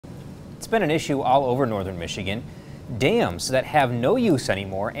It's been an issue all over northern Michigan. Dams that have no use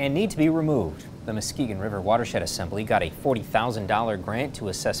anymore and need to be removed. The Muskegon River Watershed Assembly got a $40,000 grant to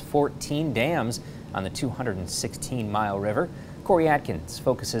assess 14 dams on the 216-mile river. Corey Atkins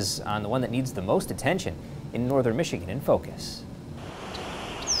focuses on the one that needs the most attention in northern Michigan in Focus.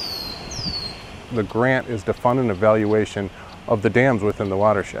 The grant is to fund an evaluation of the dams within the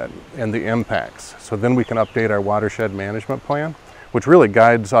watershed and the impacts. So then we can update our watershed management plan, which really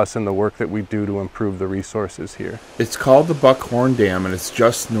guides us in the work that we do to improve the resources here. It's called the Buckhorn Dam, and it's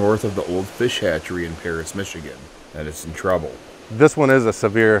just north of the old fish hatchery in Paris, Michigan, and it's in trouble. This one is a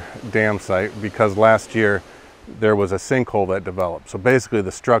severe dam site because last year there was a sinkhole that developed. So basically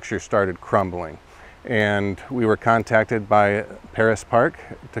the structure started crumbling. And we were contacted by Paris Park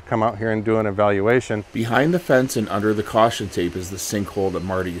to come out here and do an evaluation. Behind the fence and under the caution tape is the sinkhole that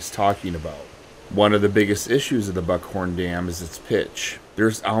Marty is talking about. One of the biggest issues of the Buckhorn Dam is its pitch.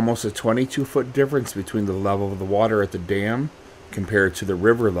 There's almost a 22-foot difference between the level of the water at the dam compared to the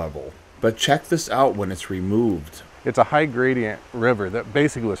river level. But check this out when it's removed. It's a high gradient river that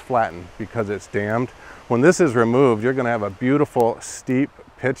basically was flattened because it's dammed. When this is removed, you're going to have a beautiful steep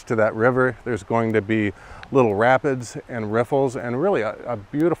pitch to that river. There's going to be little rapids and riffles and really a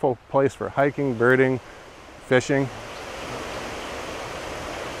beautiful place for hiking, birding, fishing.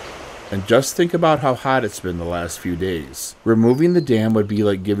 And just think about how hot it's been the last few days. Removing the dam would be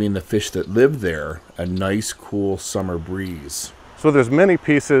like giving the fish that live there a nice, cool summer breeze. So there's many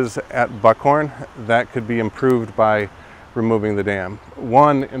pieces at Buckhorn that could be improved by removing the dam.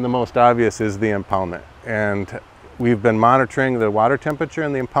 One, and the most obvious, is the impoundment. And we've been monitoring the water temperature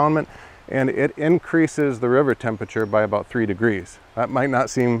in the impoundment, and it increases the river temperature by about 3 degrees. That might not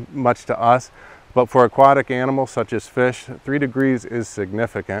seem much to us, but for aquatic animals such as fish, 3 degrees is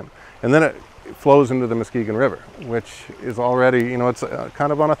significant. And then it flows into the Muskegon River, which is already, it's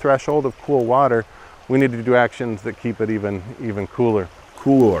kind of on a threshold of cool water. We need to do actions that keep it even cooler.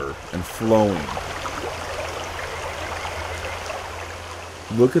 Cooler and flowing.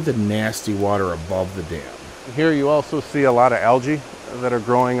 Look at the nasty water above the dam. Here you also see a lot of algae that are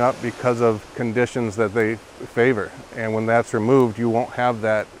growing up because of conditions that they favor. And when that's removed, you won't have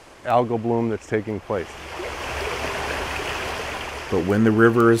that algal bloom that's taking place. But when the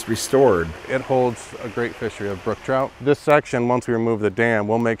river is restored, it holds a great fishery of brook trout. This section, once we remove the dam,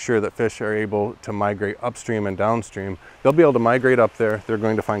 we'll make sure that fish are able to migrate upstream and downstream. They'll be able to migrate up there. They're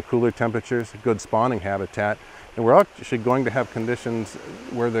going to find cooler temperatures, good spawning habitat, and we're actually going to have conditions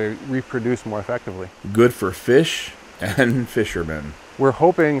where they reproduce more effectively. Good for fish and fishermen. We're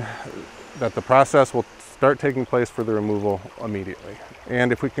hoping that the process will start taking place for the removal immediately.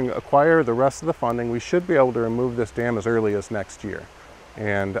 And if we can acquire the rest of the funding, we should be able to remove this dam as early as next year.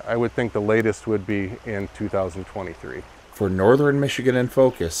 And I would think the latest would be in 2023. For Northern Michigan in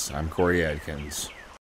Focus, I'm Corey Atkins.